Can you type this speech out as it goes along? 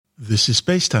This is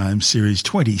Spacetime Series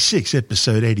 26,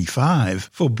 Episode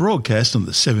 85, for broadcast on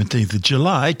the 17th of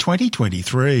July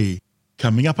 2023.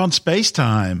 Coming up on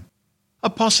Spacetime,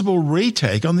 a possible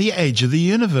retake on the age of the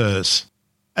universe,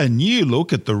 a new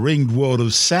look at the ringed world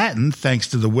of Saturn thanks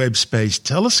to the Webb Space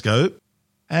Telescope,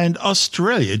 and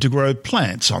Australia to grow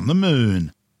plants on the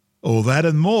moon. All that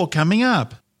and more coming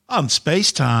up on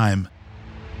Spacetime.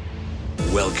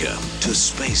 Welcome to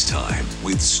Spacetime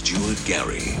with Stuart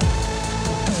Gary.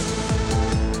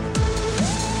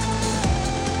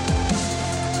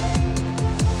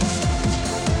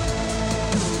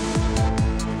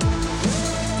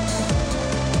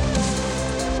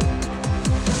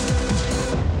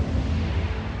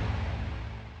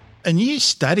 A new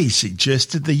study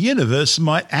suggested the universe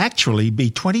might actually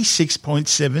be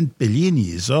 26.7 billion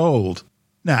years old.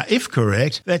 Now, if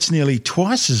correct, that's nearly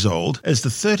twice as old as the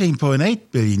 13.8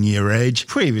 billion year age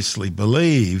previously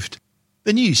believed.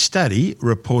 The new study,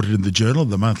 reported in the Journal of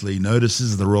the Monthly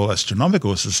Notices of the Royal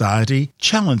Astronomical Society,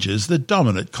 challenges the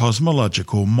dominant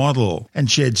cosmological model and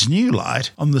sheds new light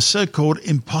on the so-called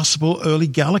impossible early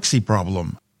galaxy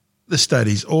problem. The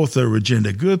study's author,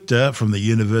 Rajendra Gupta from the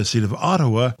University of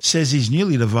Ottawa, says his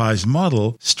newly devised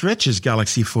model stretches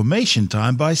galaxy formation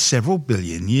time by several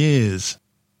billion years.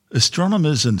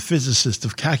 Astronomers and physicists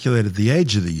have calculated the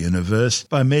age of the universe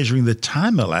by measuring the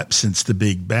time elapsed since the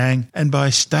Big Bang and by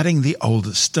studying the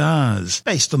oldest stars,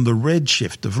 based on the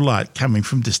redshift of light coming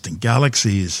from distant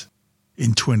galaxies.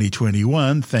 In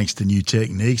 2021, thanks to new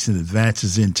techniques and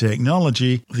advances in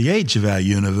technology, the age of our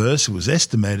universe was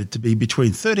estimated to be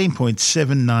between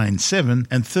 13.797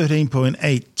 and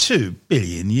 13.82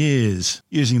 billion years,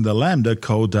 using the lambda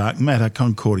cold dark matter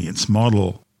concordance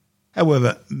model.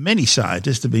 However, many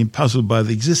scientists have been puzzled by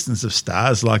the existence of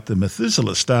stars like the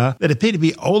Methuselah star that appear to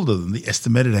be older than the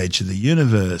estimated age of the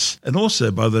universe, and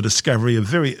also by the discovery of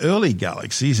very early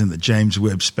galaxies in the James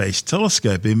Webb Space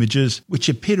Telescope images, which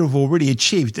appear to have already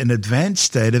achieved an advanced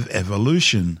state of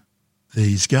evolution.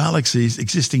 These galaxies,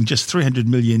 existing just 300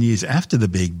 million years after the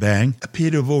Big Bang,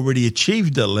 appear to have already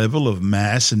achieved a level of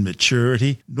mass and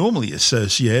maturity normally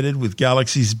associated with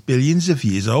galaxies billions of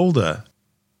years older.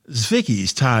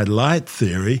 Zwicky's tired light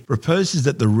theory proposes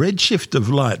that the redshift of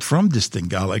light from distant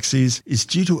galaxies is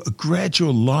due to a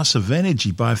gradual loss of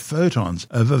energy by photons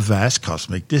over vast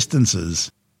cosmic distances.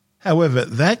 However,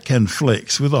 that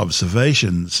conflicts with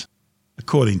observations.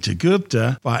 According to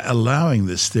Gupta, by allowing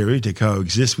this theory to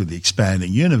coexist with the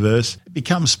expanding universe, it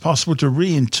becomes possible to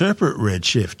reinterpret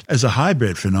redshift as a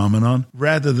hybrid phenomenon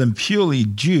rather than purely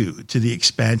due to the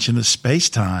expansion of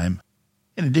space-time.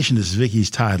 In addition to Zwicky's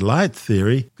tired light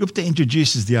theory, Gupta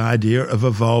introduces the idea of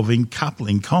evolving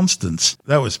coupling constants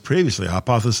that was previously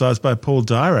hypothesized by Paul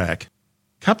Dirac.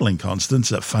 Coupling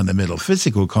constants are fundamental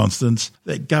physical constants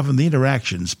that govern the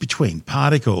interactions between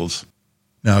particles.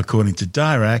 Now, according to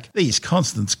Dirac, these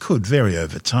constants could vary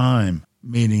over time,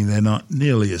 meaning they're not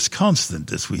nearly as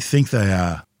constant as we think they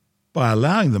are. By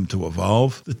allowing them to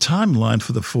evolve, the timeline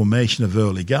for the formation of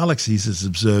early galaxies as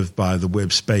observed by the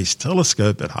Webb Space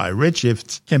Telescope at high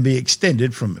redshifts can be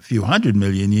extended from a few hundred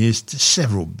million years to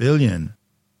several billion.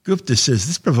 Gupta says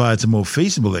this provides a more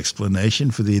feasible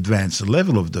explanation for the advanced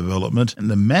level of development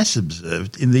and the mass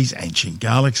observed in these ancient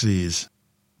galaxies.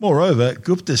 Moreover,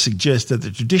 Gupta suggests that the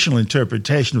traditional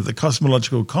interpretation of the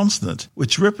cosmological constant,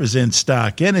 which represents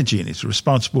dark energy and is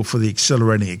responsible for the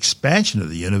accelerating expansion of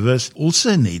the universe,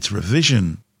 also needs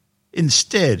revision.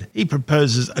 Instead, he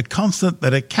proposes a constant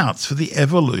that accounts for the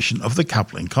evolution of the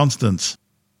coupling constants.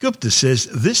 Gupta says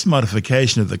this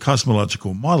modification of the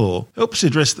cosmological model helps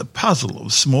address the puzzle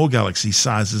of small galaxy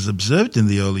sizes observed in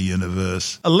the early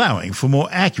universe, allowing for more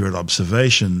accurate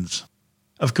observations.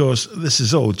 Of course, this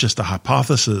is all just a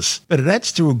hypothesis, but it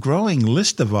adds to a growing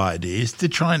list of ideas to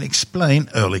try and explain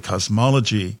early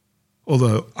cosmology.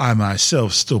 Although I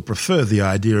myself still prefer the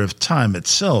idea of time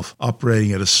itself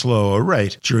operating at a slower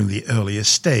rate during the earlier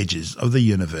stages of the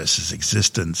universe's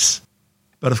existence.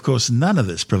 But of course, none of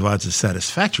this provides a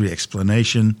satisfactory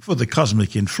explanation for the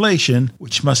cosmic inflation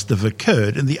which must have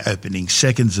occurred in the opening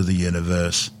seconds of the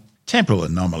universe. Temporal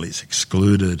anomalies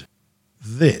excluded.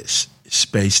 This is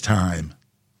space-time.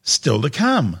 Still to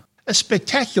come, a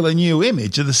spectacular new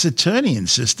image of the Saturnian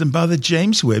system by the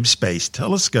James Webb Space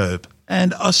Telescope,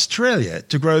 and Australia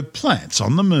to grow plants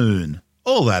on the moon.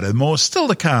 All that and more still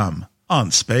to come on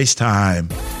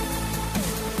Spacetime.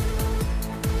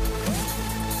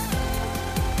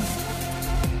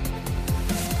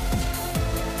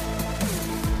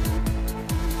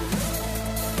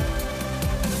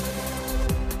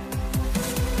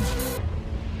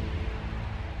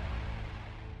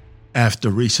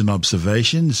 After recent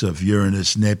observations of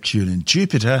Uranus, Neptune and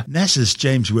Jupiter, NASA's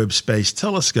James Webb Space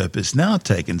Telescope has now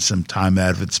taken some time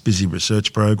out of its busy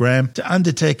research program to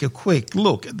undertake a quick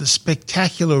look at the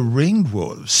spectacular ringed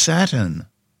world of Saturn.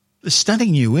 The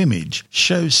stunning new image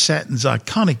shows Saturn's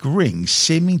iconic ring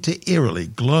seeming to eerily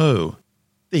glow.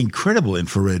 The incredible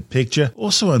infrared picture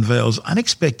also unveils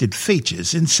unexpected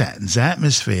features in Saturn's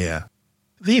atmosphere.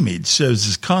 The image serves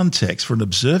as context for an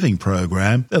observing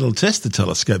program that'll test the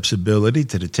telescope's ability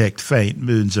to detect faint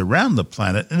moons around the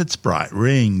planet and its bright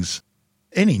rings.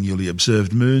 Any newly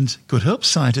observed moons could help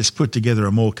scientists put together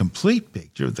a more complete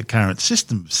picture of the current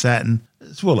system of Saturn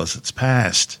as well as its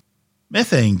past.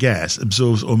 Methane gas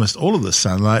absorbs almost all of the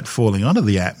sunlight falling onto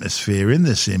the atmosphere in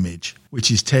this image,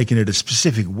 which is taken at a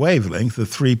specific wavelength of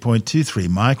 3.23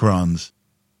 microns.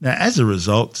 Now, as a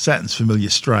result, Saturn's familiar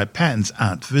stripe patterns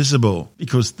aren't visible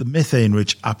because the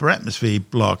methane-rich upper atmosphere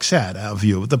blocks out our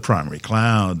view of the primary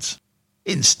clouds.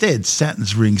 Instead,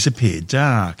 Saturn's rings appear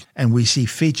dark, and we see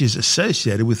features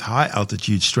associated with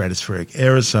high-altitude stratospheric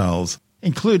aerosols,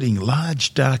 including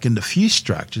large dark and diffuse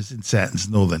structures in Saturn's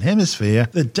northern hemisphere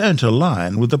that don't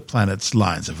align with the planet's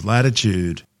lines of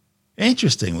latitude.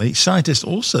 Interestingly, scientists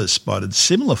also spotted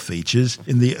similar features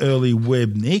in the early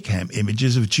Webb-NIRCam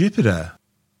images of Jupiter.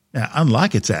 Now,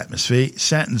 unlike its atmosphere,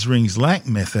 Saturn's rings lack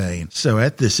methane, so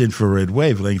at this infrared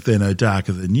wavelength they're no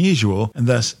darker than usual and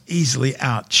thus easily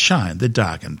outshine the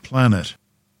darkened planet.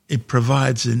 It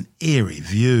provides an eerie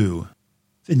view.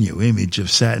 The new image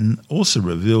of Saturn also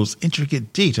reveals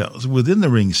intricate details within the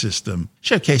ring system,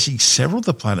 showcasing several of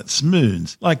the planet's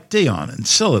moons like Dione,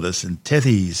 Enceladus and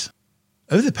Tethys.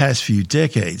 Over the past few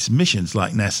decades, missions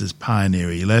like NASA's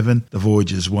Pioneer 11, the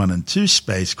Voyagers 1 and 2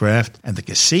 spacecraft, and the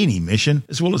Cassini mission,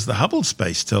 as well as the Hubble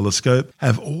Space Telescope,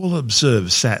 have all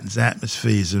observed Saturn's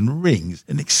atmospheres and rings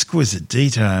in exquisite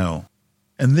detail.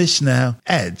 And this now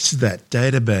adds to that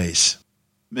database.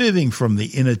 Moving from the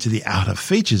inner to the outer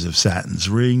features of Saturn's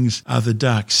rings are the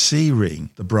dark C ring,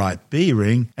 the bright B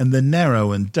ring, and the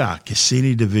narrow and dark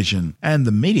Cassini division, and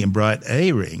the medium bright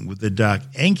A ring with the dark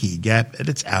Encke gap at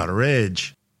its outer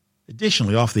edge.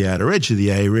 Additionally, off the outer edge of the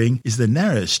A ring is the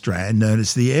narrow strand known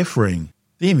as the F ring.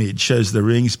 The image shows the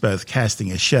rings both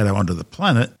casting a shadow onto the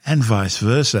planet and vice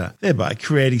versa, thereby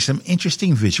creating some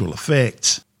interesting visual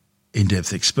effects.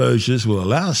 In-depth exposures will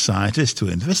allow scientists to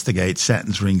investigate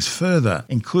Saturn's rings further,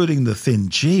 including the thin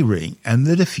G ring and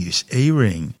the diffuse E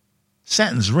ring.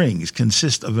 Saturn's rings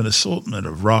consist of an assortment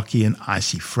of rocky and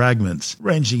icy fragments,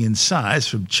 ranging in size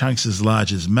from chunks as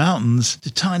large as mountains to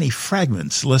tiny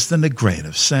fragments less than a grain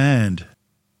of sand.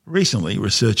 Recently,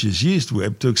 researchers used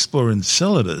Webb to explore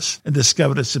Enceladus and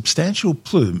discovered a substantial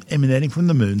plume emanating from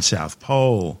the moon's south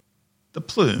pole. The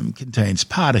plume contains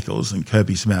particles and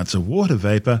copious amounts of water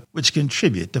vapor which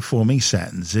contribute to forming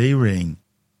Saturn's E-ring.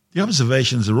 The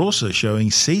observations are also showing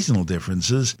seasonal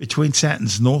differences between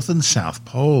Saturn's north and south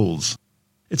poles.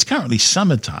 It's currently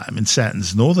summertime in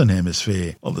Saturn's northern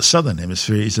hemisphere, while the southern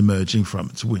hemisphere is emerging from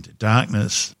its winter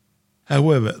darkness.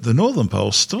 However, the northern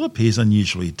pole still appears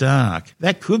unusually dark.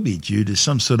 That could be due to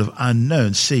some sort of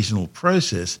unknown seasonal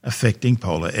process affecting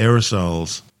polar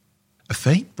aerosols. A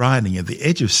faint brightening of the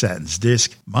edge of Saturn's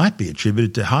disk might be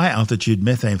attributed to high-altitude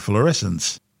methane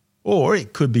fluorescence, or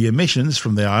it could be emissions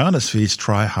from the ionosphere's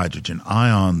trihydrogen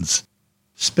ions.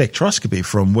 Spectroscopy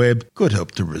from Webb could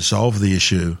help to resolve the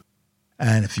issue.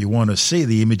 And if you want to see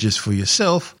the images for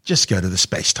yourself, just go to the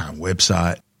Spacetime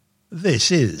website.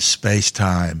 This is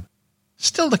Spacetime.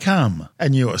 Still to come, a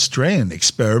new Australian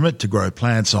experiment to grow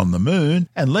plants on the moon,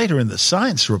 and later in the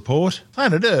science report,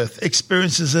 planet Earth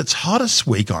experiences its hottest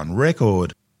week on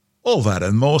record. All that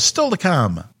and more still to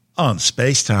come on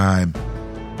Spacetime.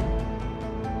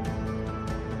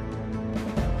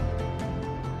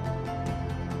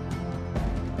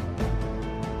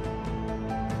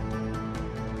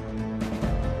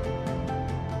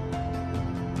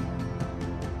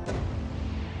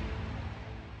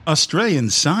 Australian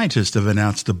scientists have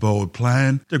announced a bold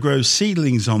plan to grow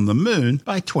seedlings on the moon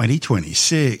by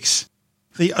 2026.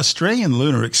 The Australian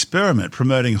Lunar Experiment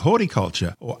Promoting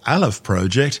Horticulture, or ALEF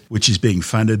project, which is being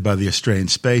funded by the Australian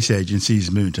Space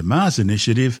Agency's Moon to Mars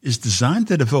initiative, is designed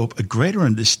to develop a greater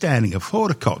understanding of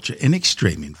horticulture in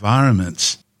extreme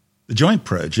environments. The joint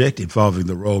project, involving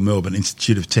the Royal Melbourne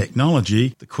Institute of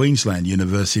Technology, the Queensland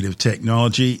University of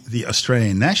Technology, the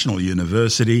Australian National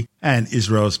University, and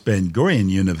Israel's Ben Gurion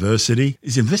University,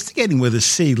 is investigating whether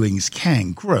seedlings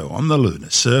can grow on the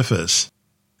lunar surface.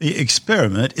 The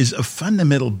experiment is of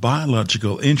fundamental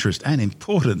biological interest and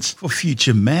importance for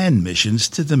future manned missions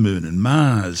to the Moon and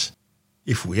Mars.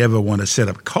 If we ever want to set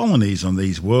up colonies on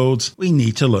these worlds, we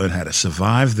need to learn how to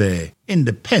survive there,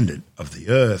 independent of the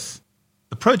Earth.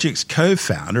 The project's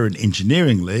co-founder and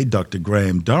engineering lead, Dr.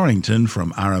 Graham Dorrington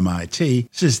from RMIT,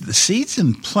 says the seeds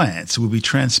and plants will be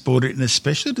transported in a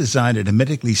specially designed and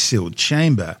hermetically sealed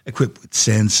chamber, equipped with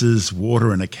sensors,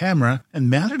 water and a camera, and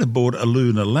mounted aboard a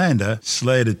lunar lander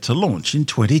slated to launch in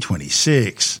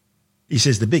 2026. He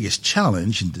says the biggest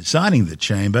challenge in designing the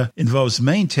chamber involves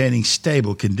maintaining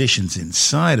stable conditions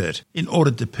inside it in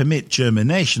order to permit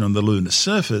germination on the lunar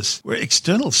surface, where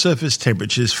external surface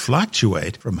temperatures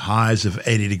fluctuate from highs of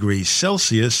 80 degrees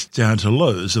Celsius down to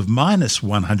lows of minus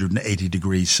 180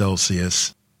 degrees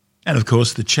Celsius. And of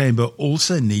course, the chamber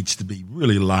also needs to be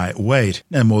really lightweight,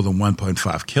 no more than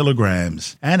 1.5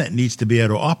 kilograms, and it needs to be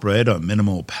able to operate on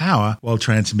minimal power while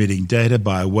transmitting data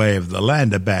by way of the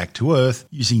lander back to Earth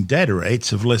using data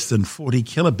rates of less than 40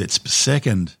 kilobits per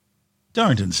second.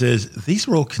 Dorrington says these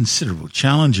are all considerable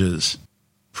challenges.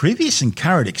 Previous and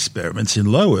current experiments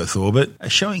in low Earth orbit are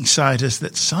showing scientists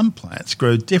that some plants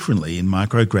grow differently in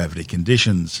microgravity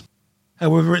conditions.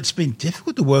 However, it's been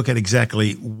difficult to work out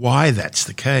exactly why that's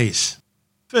the case.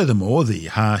 Furthermore, the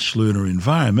harsh lunar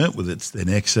environment, with its thin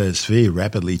exosphere,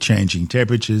 rapidly changing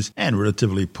temperatures, and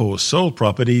relatively poor soil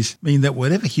properties, mean that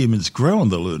whatever humans grow on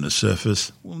the lunar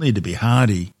surface will need to be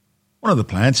hardy. One of the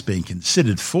plants being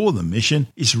considered for the mission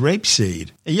is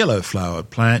rapeseed, a yellow-flowered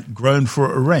plant grown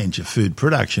for a range of food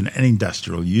production and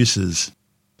industrial uses.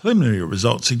 Preliminary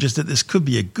results suggest that this could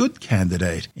be a good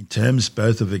candidate in terms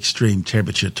both of extreme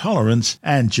temperature tolerance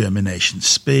and germination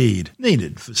speed,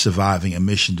 needed for surviving a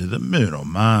mission to the Moon or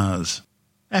Mars.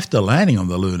 After landing on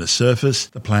the lunar surface,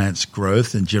 the plant's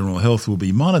growth and general health will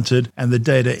be monitored and the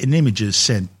data and images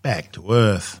sent back to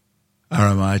Earth.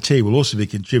 RMIT will also be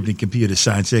contributing computer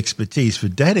science expertise for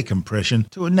data compression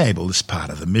to enable this part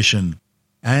of the mission.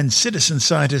 And citizen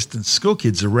scientists and school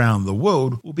kids around the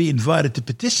world will be invited to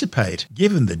participate,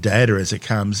 given the data as it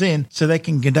comes in, so they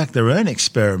can conduct their own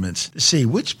experiments to see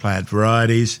which plant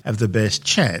varieties have the best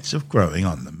chance of growing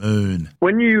on the Moon.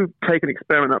 When you take an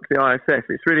experiment up to the ISS,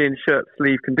 it's really in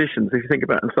shirt-sleeve conditions, if you think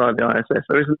about inside the ISS.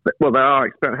 There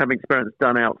are having experiments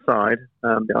done outside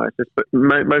the ISS, but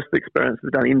most of the experiments are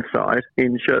done inside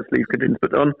in shirt-sleeve conditions.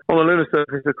 But on the lunar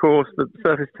surface, of course, the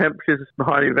surface temperatures are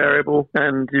highly variable,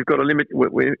 and you've got a limit.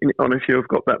 If you've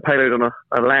got that payload on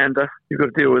a lander, you've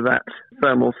got to deal with that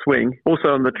thermal swing. Also,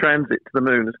 on the transit to the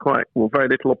Moon, there's very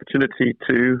little opportunity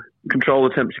to control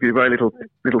the temperature because very little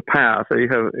power, so you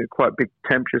have quite big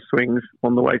temperature swings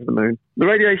on the way to the Moon. The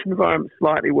radiation environment's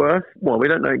slightly worse. Well, we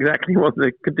don't know exactly what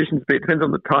the conditions be. It depends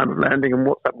on the time of landing and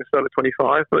what's happening with Solar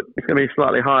 25, but it's going to be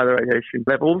slightly higher, the radiation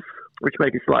levels, which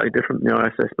make it slightly different than the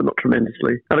ISS, but not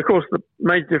tremendously. And of course, the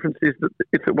major difference is that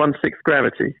it's at 1/6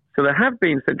 gravity. So there have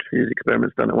been centrifuge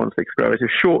experiments done at 1/6 gravity,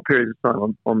 short periods of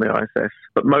time on the ISS.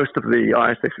 But most of the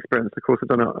ISS experiments, of course,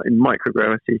 are done in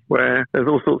microgravity, where there's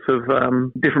all sorts of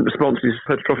different responses,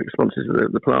 phototrophic responses to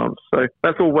the plants. So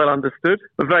that's all well understood,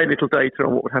 but very little data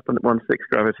on what would happen at 1/6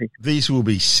 gravity. These will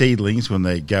be seedlings when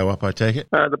they go up, I take it?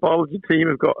 The biology team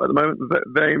have got, at the moment,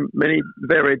 very many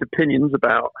varied opinions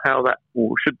about how that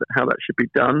should be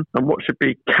done and what should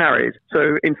be carried.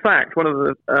 So, in fact, one of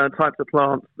the types of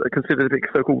plants that are considered to be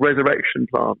so-called resurrection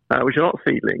plants, which are not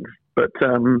seedlings, but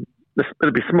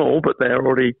they'll be small, but they're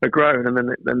already grown, and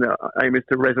then the aim is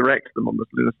to resurrect them on the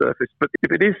lunar surface. But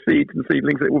if it is seeds and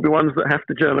seedlings, it will be ones that have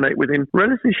to germinate within a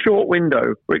relatively short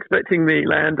window. We're expecting the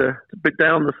lander to be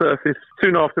down the surface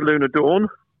soon after lunar dawn.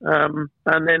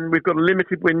 And then we've got a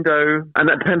limited window, and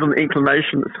that depends on the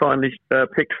inclination that's finally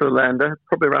picked for the lander,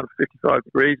 probably around 55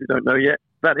 degrees, we don't know yet.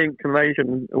 That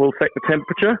inclination will affect the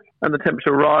temperature, and the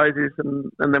temperature rises,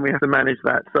 and then we have to manage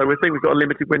that. So we think we've got a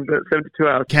limited window at 72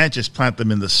 hours. Can't just plant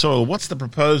them in the soil. What's the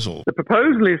proposal? The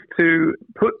proposal is to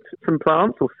put some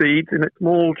plants or seeds in a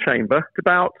small chamber. It's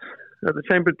about... the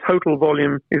chamber total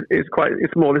volume is quite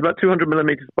small. It's about 200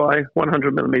 millimetres by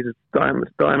 100 millimetres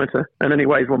diameter, and only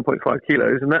weighs 1.5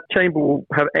 kilos. And that chamber will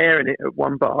have air in it at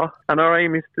 1 bar. And our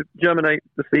aim is to germinate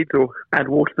the seeds or add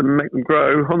water to them and make them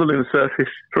grow on the lunar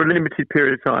surface for a limited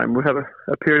period of time. We'll have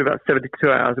a period of about 72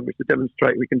 hours in which to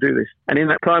demonstrate we can do this. And in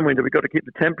that time window, we've got to keep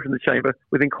the temperature in the chamber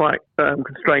within quite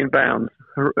constrained bounds,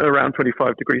 around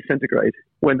 25 degrees centigrade,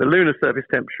 when the lunar surface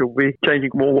temperature will be changing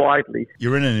more widely.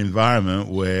 You're in an environment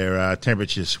where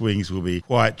temperature swings will be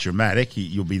quite dramatic.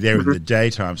 You'll be there in the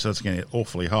daytime, so it's going to get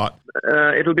awfully hot.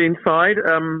 It'll be inside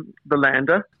the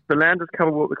lander. The landers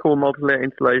cover what we call multi-layer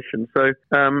insulation, so it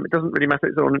doesn't really matter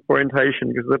its orientation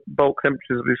because the bulk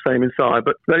temperatures will be the same inside.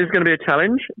 But that is going to be a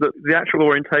challenge. The actual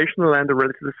orientation of the lander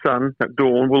relative to the sun at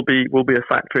dawn will be a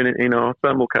factor in our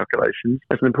thermal calculations.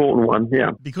 That's an important one,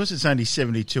 yeah. Because it's only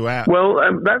 72 hours. Well,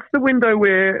 that's the window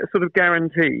we're sort of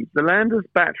guaranteed. The lander's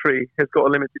battery has got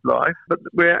a limited life, but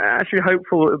we're actually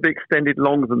hopeful it'll be extended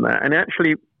longer than that. And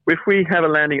actually, if we have a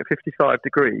landing at 55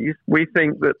 degrees, we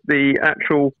think that the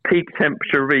actual peak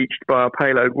temperature reached by our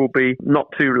payload will be not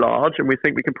too large, and we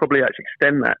think we can probably actually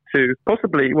extend that to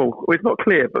possibly, well, it's not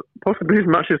clear, but possibly as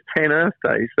much as 10 Earth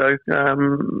days. So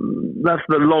that's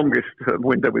the longest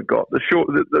window we've got. The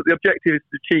objective is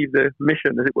to achieve the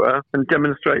mission, as it were, and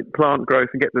demonstrate plant growth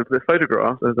and get the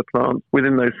photographs of the plants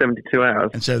within those 72 hours.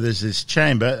 And so there's this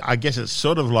chamber. I guess it's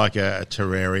sort of like a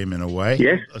terrarium in a way.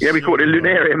 Yes, we call it a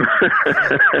lunarium.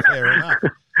 Fair enough.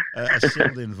 A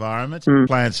sealed environment.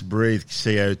 Plants breathe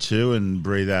CO2 and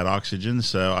breathe out oxygen,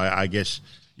 so I guess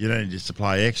you don't need to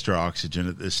supply extra oxygen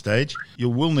at this stage. You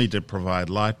will need to provide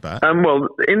light, but well,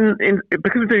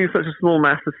 because we're doing such a small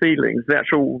mass of seedlings, the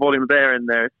actual volume of air in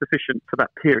there is sufficient for that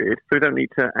period, so we don't need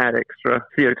to add extra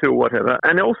CO2 or whatever.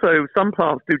 And also, some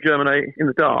plants do germinate in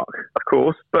the dark, of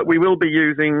course, but we will be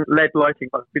using LED lighting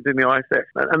like we did in the ISS,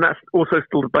 and that's also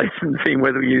still debated in the team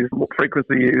whether we use what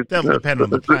frequency we use. That'll depend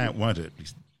on the plant, won't it?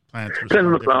 Depends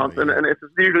on the plants, and it's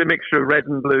usually a mixture of red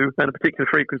and blue, and a particular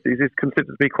frequencies is considered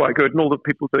to be quite good, and all the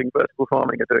people doing vertical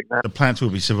farming are doing that. The plants will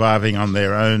be surviving on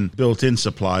their own built-in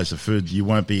supplies of food. You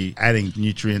won't be adding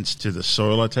nutrients to the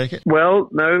soil, I take it? Well,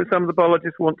 no, some of the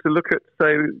biologists want to look at,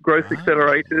 say, growth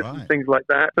accelerators and things like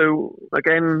that. So,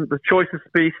 again, the choice of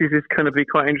species is going to be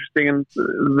quite interesting, and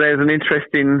there's an interest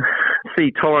in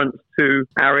seed tolerance to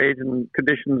arid and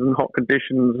conditions and hot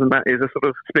conditions, and that is a sort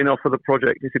of spin-off of the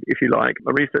project, if you like,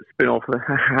 a research spin-off of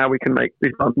how we can make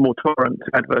these plants more tolerant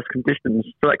to adverse conditions.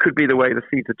 So that could be the way the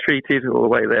seeds are treated or the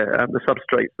way the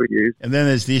substrates are used. And then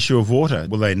there's the issue of water.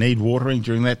 Will they need watering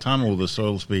during that time, or will the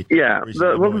soils be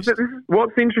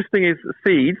what's interesting is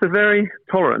seeds are very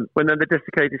tolerant when they're in the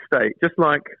desiccated state, just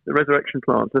like the resurrection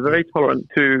plants. They're very tolerant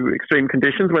to extreme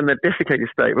conditions when they're desiccated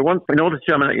state. But in order to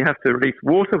germinate, you have to release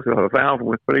water. We have a valve and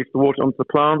we release the water onto the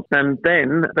plant, and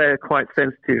then they're quite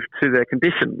sensitive to their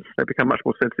conditions. They become much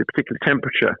more sensitive, particularly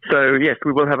temperature. So yes,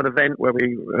 we will have an event where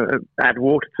we add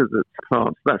water to the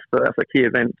plants. That's a key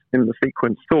event in the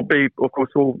sequence. It'll be, of course,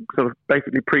 all sort of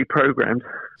basically pre-programmed.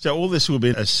 So all this will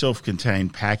be a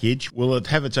self-contained package. Will it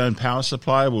have its own power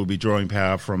supply? Will it be drawing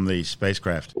power from the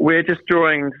spacecraft? We're just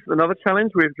drawing another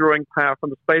challenge. We're drawing power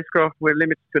from the spacecraft. We're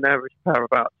limited to an average power of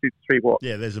about 2 to 3 watts.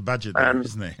 Yeah, there's a budget there,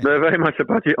 isn't there? There's very much a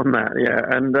budget on that,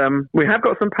 yeah. And we have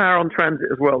got some power on transit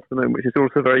as well to the moon, which is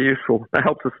also very useful. That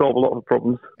helps us solve a lot of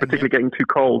problems, particularly getting too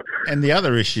cold. And the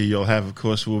other issue you'll have, of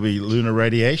course, will be lunar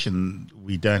radiation.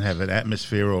 We don't have an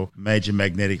atmosphere or major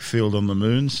magnetic field on the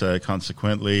moon, so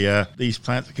consequently these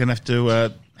plants are going to have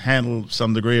to handle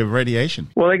some degree of radiation.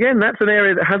 Well, again, that's an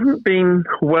area that hasn't been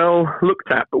well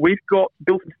looked at, but we've got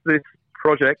built into this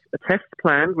project a test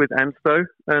plan with ANSTO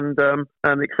and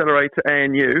the accelerator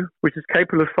ANU, which is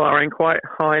capable of firing quite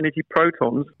high energy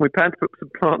protons. We plan to put some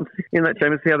plants in that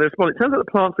chamber and see how they respond. It turns out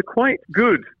the plants are quite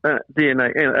good at DNA,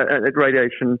 at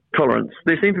radiation tolerance.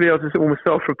 They seem to be able to almost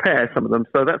self-repair, some of them,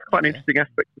 so that's quite an interesting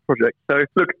aspect of the project. So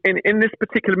look, in this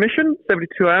particular mission,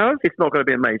 72 hours, it's not going to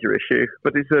be a major issue,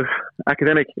 but it's of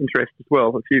academic interest as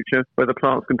well for the future, whether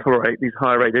plants can tolerate these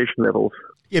high radiation levels.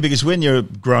 Yeah, because when you're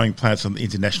growing plants on the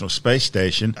International Space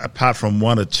Station, apart from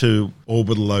 1 or 2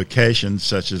 orbital locations,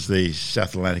 such as the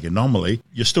South Atlantic anomaly,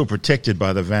 you're still protected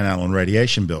by the Van Allen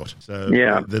radiation belt. So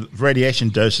the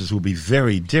radiation doses will be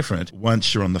very different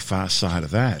once you're on the far side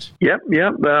of that. Well,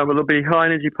 there'll be high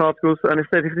energy particles. And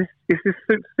instead, if this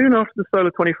soon after the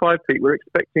solar 25 peak, we're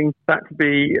expecting that to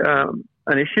be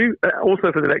an issue,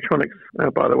 also for the electronics,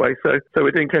 by the way. So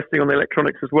we're doing testing on the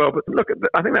electronics as well. But look,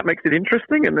 I think that makes it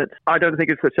interesting, and I don't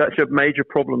think it's such a major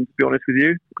problem, to be honest with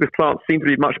you, because plants seem to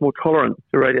be much more tolerant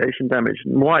to radiation damage.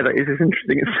 And why that is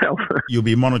interesting itself. You'll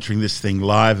be monitoring this thing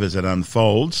live as it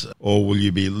unfolds, or will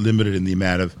you be limited in the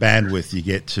amount of bandwidth you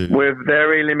get to? We're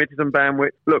very limited on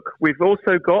bandwidth. Look, we've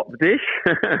also got the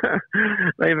dish.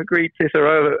 They've agreed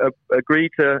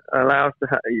to allow us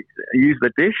to use the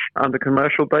dish under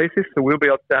commercial basis, so we'll be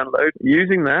able to download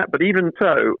using that. But even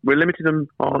so, we're limited on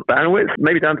bandwidth,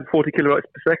 maybe down to 40 kilobytes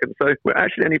per second. So we're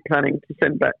actually only planning to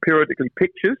send back periodically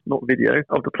pictures, not video,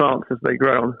 of the plants as they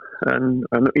grow. And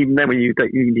even then, we need to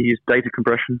use data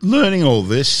compression. Learning all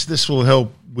this will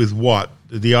help with what?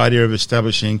 the idea of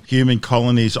establishing human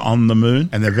colonies on the moon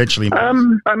and eventually...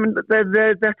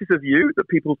 that is a view that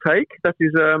people take. That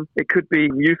is, it could be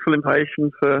useful information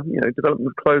for, development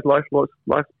of closed life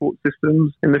support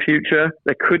systems in the future.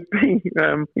 There could be,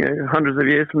 hundreds of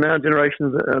years from now,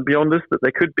 generations beyond us, that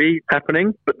they could be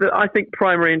happening. But I think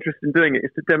primary interest in doing it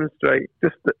is to demonstrate,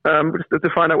 just to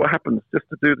find out what happens, just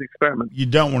to do the experiment. You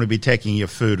don't want to be taking your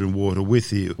food and water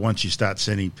with you once you start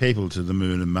sending people to the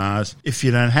moon and Mars if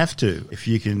you don't have to. If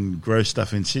you can grow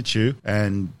stuff in situ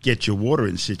and get your water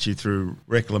in situ through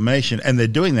reclamation, and they're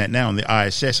doing that now on the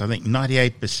ISS. I think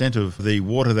 98% of the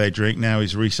water they drink now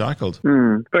is recycled.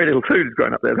 Very little food is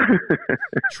growing up there.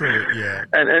 True, yeah.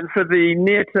 And for the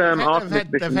near-term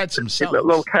Artemis mission, they've had some cells.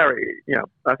 They'll carry,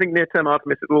 I think near-term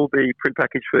Artemis, it will be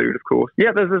pre-packaged food, of course.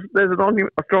 Yeah, there's a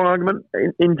strong argument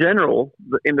in general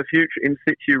that in the future, in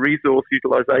situ resource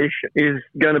utilization is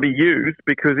going to be used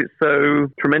because it's so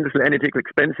tremendously energetically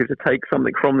expensive to take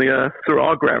something from the Earth through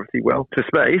our gravity well to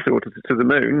space or to the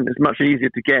moon. It's much easier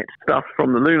to get stuff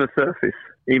from the lunar surface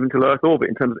even to Earth orbit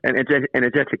in terms of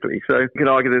energetically. So you can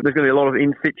argue that there's going to be a lot of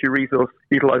in-situ resource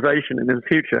utilization in the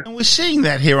future. And we're seeing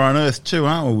that here on Earth too,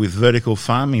 aren't we, with vertical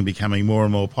farming becoming more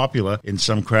and more popular in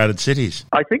some crowded cities?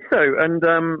 I think so. And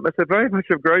it's a very much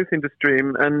a growth industry.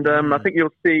 And I think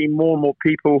you'll see more and more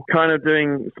people kind of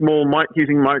doing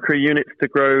using micro units to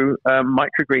grow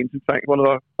microgreens. In fact, one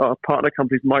of our partner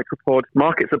companies, Micropod,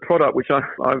 markets a product which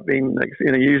I've been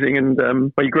using,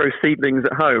 and where you grow seedlings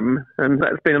at home. And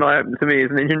that's been an eye-opener to me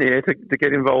as an engineer to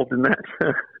get involved in that.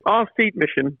 Our seed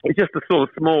mission is just a sort of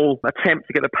small attempt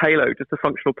to get a payload, just a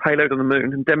functional payload on the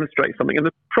moon and demonstrate something. And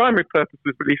the primary purpose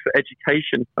was really for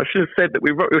education. I should have said that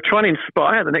we were trying to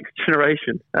inspire the next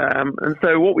generation. And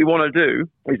so what we want to do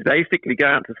is basically go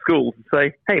out to schools and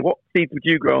say, hey, what seeds would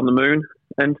you grow on the moon?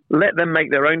 And let them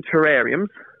make their own terrariums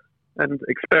and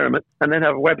experiment, and then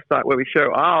have a website where we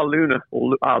show our lunar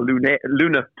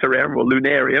terrarium or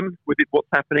lunarium with what's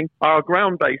happening, our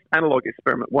ground-based analog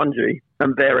experiment 1G,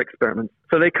 and their experiments.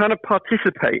 So they kind of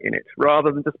participate in it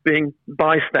rather than just being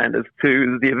bystanders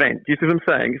to the event. Do you see what I'm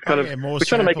saying? It's kind of more we're samples,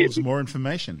 trying to make it more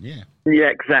information. Yeah. Yeah,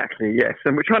 exactly. Yes,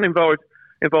 and we're trying to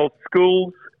involve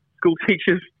schools. School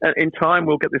teachers. In time,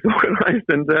 we'll get this organised,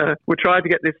 and we'll try to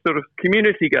get this sort of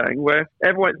community going where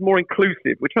everyone's more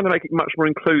inclusive. We're trying to make it much more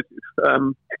inclusive.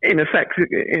 In effect,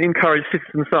 encourage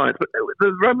citizen science. But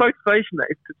the motivation there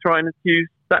is to try and use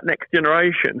that next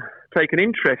generation, take an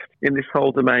interest in this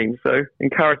whole domain, so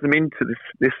encourage them into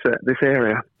this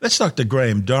area. That's Dr.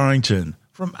 Graham Dorrington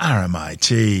from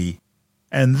RMIT,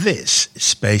 and this is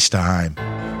Space Time.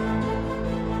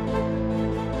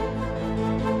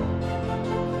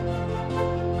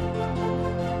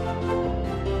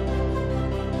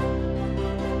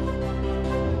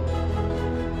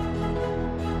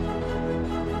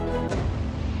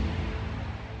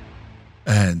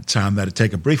 And time now to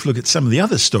take a brief look at some of the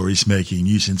other stories making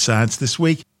news in science this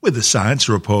week with the Science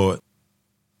Report.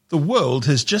 The world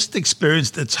has just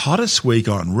experienced its hottest week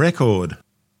on record.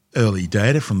 Early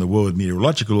data from the World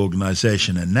Meteorological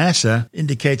Organization and NASA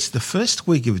indicates the first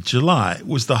week of July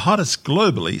was the hottest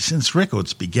globally since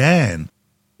records began.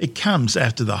 It comes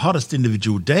after the hottest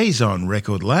individual days on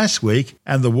record last week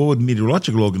and the World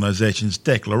Meteorological Organization's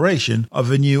declaration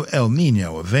of a new El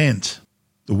Niño event.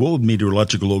 The World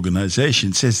Meteorological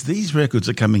Organization says these records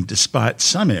are coming despite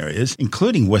some areas,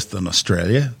 including Western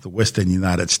Australia, the Western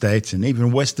United States, and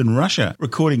even Western Russia,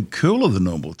 recording cooler than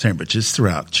normal temperatures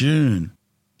throughout June.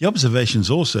 The observations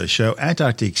also show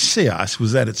Antarctic sea ice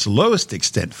was at its lowest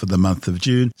extent for the month of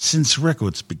June since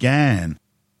records began.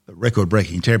 The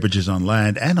record-breaking temperatures on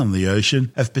land and on the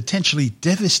ocean have potentially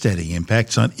devastating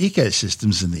impacts on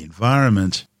ecosystems and the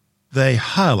environment. They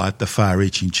highlight the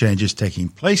far-reaching changes taking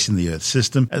place in the Earth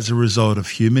system as a result of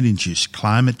human-induced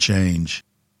climate change.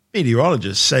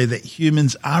 Meteorologists say that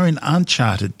humans are in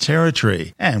uncharted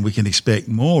territory, and we can expect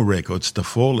more records to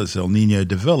fall as El Niño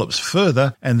develops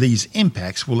further, and these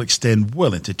impacts will extend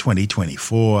well into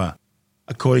 2024.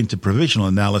 According to provisional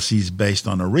analyses based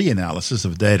on a reanalysis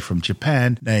of data from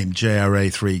Japan named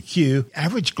JRA3Q,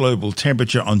 average global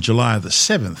temperature on July the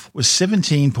 7th was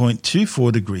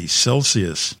 17.24 degrees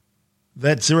Celsius.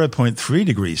 That's 0.3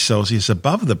 degrees Celsius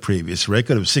above the previous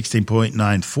record of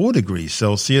 16.94 degrees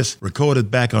Celsius recorded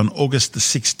back on August the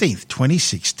 16th,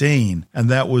 2016, and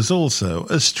that was also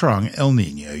a strong El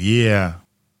Niño year.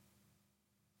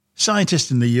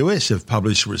 Scientists in the US have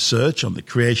published research on the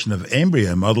creation of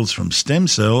embryo models from stem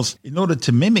cells in order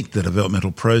to mimic the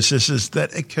developmental processes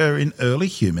that occur in early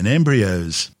human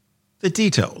embryos. The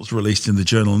details, released in the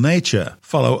journal Nature,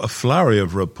 follow a flurry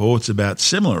of reports about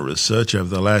similar research over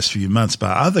the last few months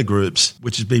by other groups,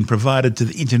 which has been provided to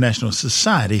the International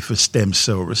Society for Stem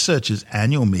Cell Research's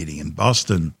annual meeting in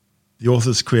Boston. The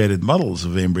authors created models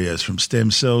of embryos from stem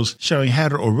cells showing how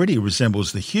it already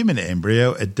resembles the human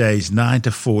embryo at days 9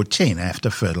 to 14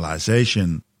 after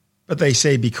fertilization. But they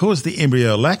say because the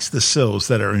embryo lacks the cells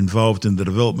that are involved in the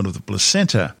development of the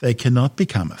placenta, they cannot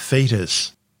become a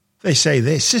fetus. They say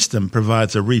their system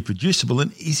provides a reproducible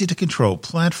and easy-to-control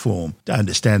platform to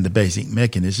understand the basic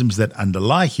mechanisms that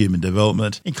underlie human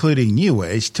development, including new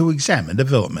ways to examine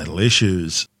developmental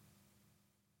issues.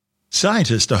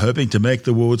 Scientists are hoping to make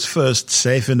the world's first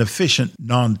safe and efficient,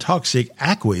 non-toxic,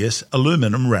 aqueous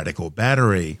aluminum radical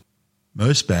battery.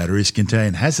 Most batteries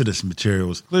contain hazardous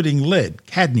materials, including lead,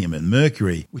 cadmium and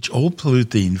mercury, which all pollute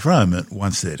the environment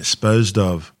once they're disposed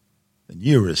of. The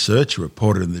new research,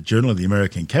 reported in the Journal of the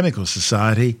American Chemical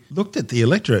Society, looked at the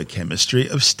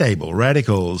electrochemistry of stable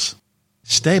radicals.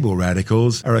 Stable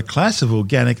radicals are a class of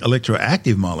organic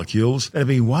electroactive molecules that have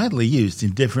been widely used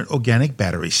in different organic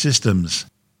battery systems.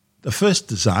 The first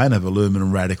design of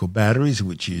aluminum radical batteries,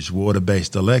 which use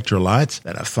water-based electrolytes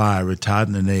that are fire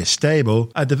retardant and air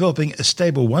stable, are developing a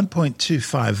stable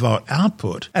 1.25 volt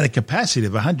output and a capacity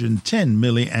of 110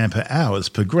 mAh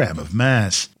per gram of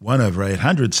mass, 1 over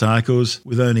 800 cycles,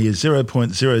 with only a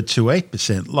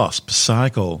 0.028% loss per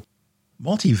cycle.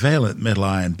 Multivalent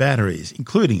metal-ion batteries,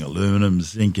 including aluminum,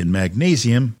 zinc and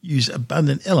magnesium, use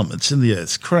abundant elements in the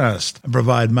Earth's crust and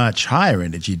provide much higher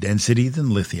energy density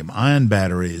than lithium-ion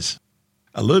batteries.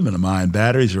 Aluminum-ion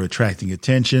batteries are attracting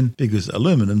attention because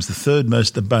aluminum's the third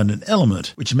most abundant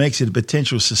element, which makes it a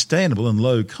potential sustainable and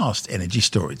low-cost energy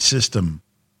storage system.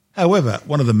 However,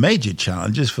 one of the major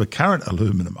challenges for current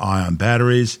aluminum-ion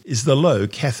batteries is the low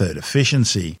cathode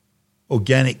efficiency.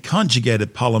 Organic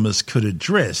conjugated polymers could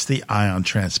address the ion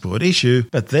transport issue,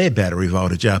 but their battery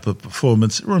voltage output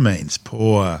performance remains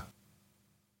poor.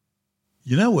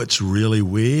 You know what's really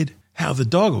weird? How the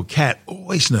dog or cat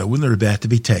always know when they're about to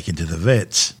be taken to the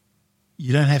vets.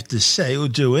 You don't have to say or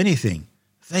do anything.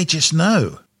 They just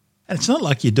know. And it's not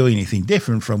like you're doing anything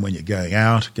different from when you're going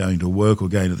out, going to work or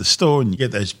going to the store and you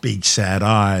get those big sad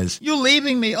eyes. You're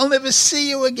leaving me. I'll never see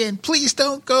you again. Please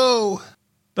don't go.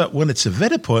 But when it's a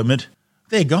vet appointment,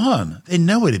 they're gone. They're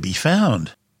nowhere to be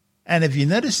found. And have you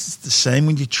noticed it's the same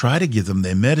when you try to give them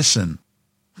their medicine?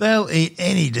 They'll eat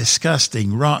any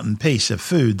disgusting, rotten piece of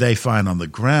food they find on the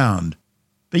ground.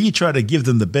 But you try to give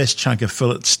them the best chunk of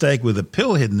fillet steak with a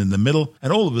pill hidden in the middle,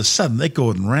 and all of a sudden they're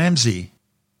Gordon Ramsay.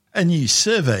 A new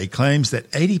survey claims that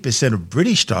 80% of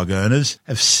British dog owners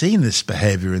have seen this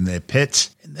behaviour in their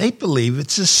pets, and they believe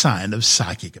it's a sign of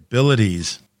psychic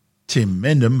abilities. Tim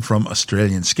Mendham from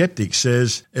Australian Skeptics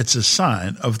says it's a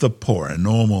sign of the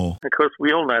paranormal. Of course,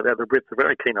 we all know that the Brits are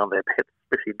very keen on their pets,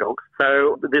 especially dogs.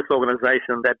 So this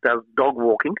organisation that does dog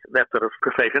walking, that sort of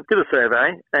profession, did a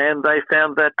survey and they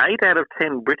found that 8 out of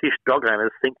 10 British dog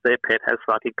owners think their pet has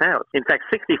psychic powers. In fact,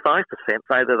 65%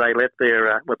 say that they let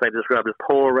their, what they describe as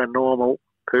paranormal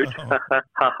pooch,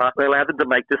 they allowed them to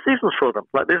make decisions for them.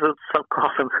 Like, these are so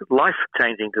often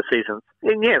life-changing decisions.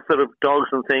 And yeah, sort of dogs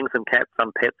and things and cats,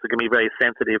 some pets are going to be very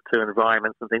sensitive to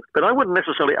environments and things. But I wouldn't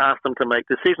necessarily ask them to make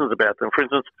decisions about them. For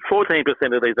instance, 14%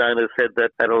 of these owners said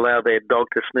that they'd allow their dog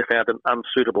to sniff out an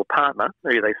unsuitable partner.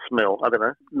 Maybe they smell, I don't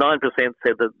know. 9%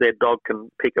 said that their dog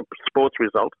can pick a sports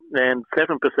result. And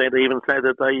 7% even say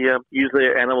that they use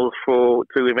their animals to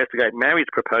investigate marriage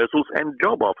proposals and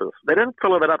job offers. They don't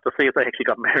follow that up to see if they actually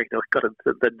got married or got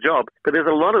the job. But there's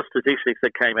a lot of statistics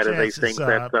that came out of these things.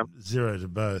 That zero to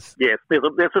both. Yes, they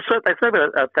surveyed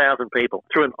 1,000 people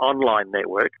through an online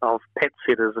network of pet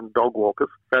sitters and dog walkers.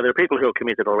 So there are people who are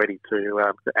committed already to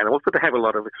animals, but they have a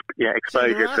lot of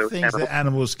exposure there are to things animals. that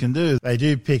animals can do. They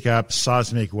do pick up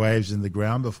seismic waves in the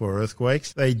ground before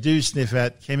earthquakes. They do sniff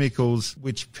out chemicals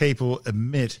which people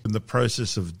emit in the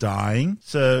process of dying.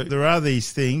 So there are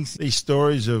these things, these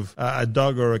stories of a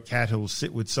dog or a cat who will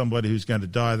sit with somebody who's going to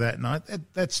die that night.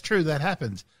 That's true, that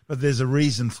happens. But there's a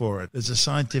reason for it. There's a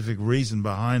scientific reason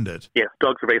behind it. Yes,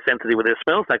 dogs are very sensitive with their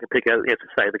smells. They can pick out, as I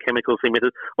say, the chemicals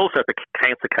emitted, also for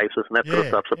cancer cases and that sort of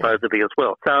stuff, supposedly as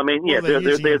well. So, I mean, there's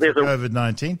a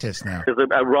COVID-19 test now. There's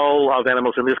a role of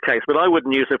animals in this case, but I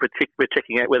wouldn't use it for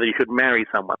checking out whether you should marry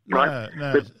someone, right?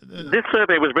 No. But this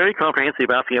survey was very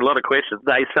comprehensive, asking a lot of questions.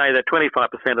 They say that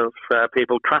 25% of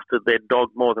people trusted their dog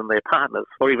more than their partners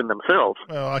or even themselves.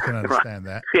 Well, I can understand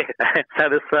that. Yeah,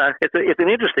 so it's an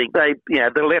interesting.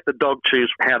 The left let the dog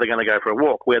choose how they're going to go for a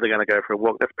walk, where they're going to go for a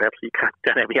walk. That's perhaps you can't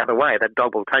go any other way. That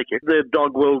dog will take you. The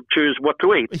dog will choose what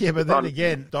to eat. Yeah, but then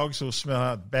again, dogs will smell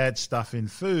out bad stuff in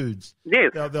foods.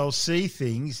 Yes. They'll see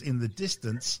things in the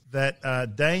distance that are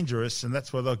dangerous, and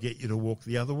that's why they'll get you to walk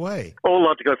the other way. All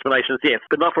logical explanations, yes,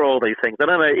 but not for all these things. I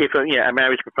don't know if a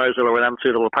marriage proposal or an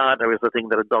unsuitable partner is the thing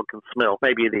that a dog can smell.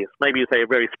 Maybe it is. Maybe you say a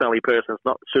very smelly person is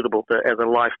not suitable as a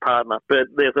life partner. But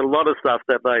there's a lot of stuff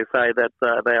that they say that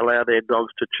they allow their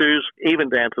dogs to choose, even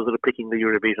down to sort of picking the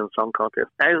Eurovision Song Contest.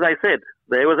 As they said,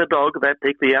 there was a dog that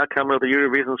picked the outcome of the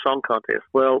Eurovision Song Contest.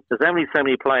 Well, there's only so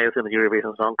many players in the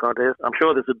Eurovision Song Contest. I'm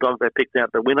sure there's a dog that picked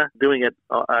out the winner. Doing it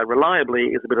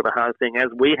reliably is a bit of a hard thing, as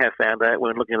we have found out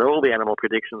when looking at all the animal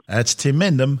predictions. That's Tim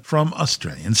Mendham from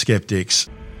Australian Skeptics.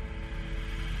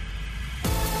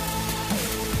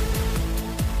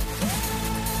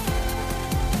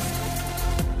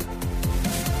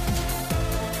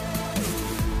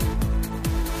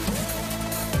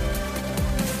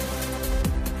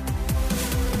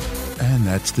 And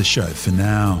that's the show for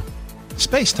now.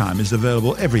 Spacetime is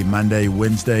available every Monday,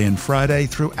 Wednesday and Friday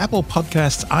through Apple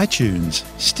Podcasts, iTunes,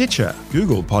 Stitcher,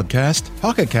 Google Podcast,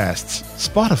 Pocket Casts,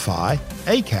 Spotify,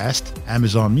 Acast,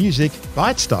 Amazon Music,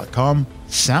 Bytes.com,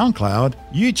 SoundCloud,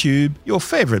 YouTube, your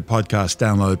favourite podcast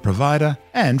download provider,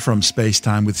 and from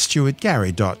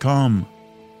spacetimewithstuartgary.com.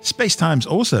 Spacetime's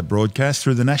also broadcast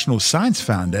through the National Science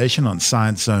Foundation on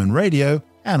Science Zone Radio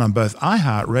and on both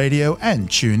iHeartRadio and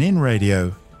TuneIn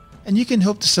Radio. And you can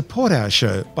help to support our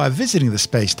show by visiting the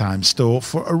Spacetime store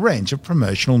for a range of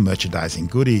promotional merchandising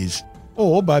goodies,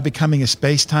 or by becoming a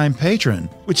Spacetime patron,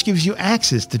 which gives you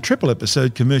access to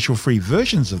triple-episode commercial-free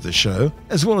versions of the show,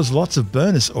 as well as lots of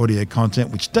bonus audio content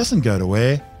which doesn't go to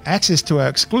air, access to our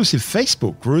exclusive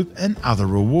Facebook group, and other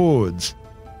rewards.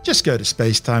 Just go to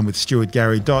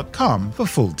spacetimewithstuartgary.com for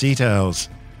full details.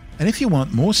 And if you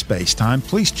want more space time,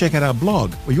 please check out our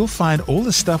blog, where you'll find all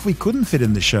the stuff we couldn't fit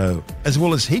in the show, as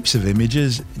well as heaps of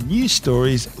images, news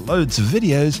stories, loads of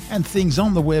videos, and things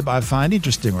on the web I find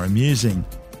interesting or amusing.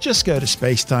 Just go to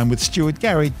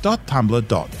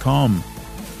spacetimewithstuartgary.tumblr.com.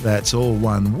 That's all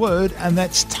one word, and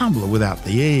that's Tumblr without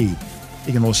the E.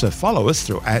 You can also follow us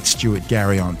through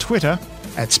 @StuartGary on Twitter,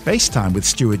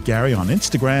 @SpaceTimeWithStuartGary on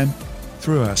Instagram,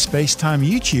 through our Spacetime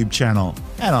YouTube channel,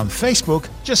 and on Facebook,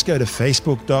 just go to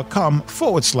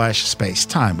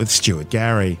facebook.com/Spacetime with Stuart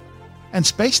Gary. And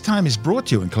Spacetime is brought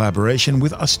to you in collaboration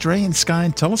with Australian Sky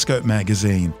and Telescope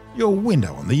magazine, your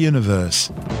window on the universe.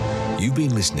 You've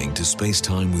been listening to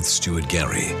Spacetime with Stuart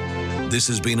Gary. This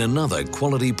has been another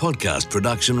quality podcast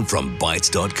production from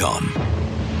Bytes.com.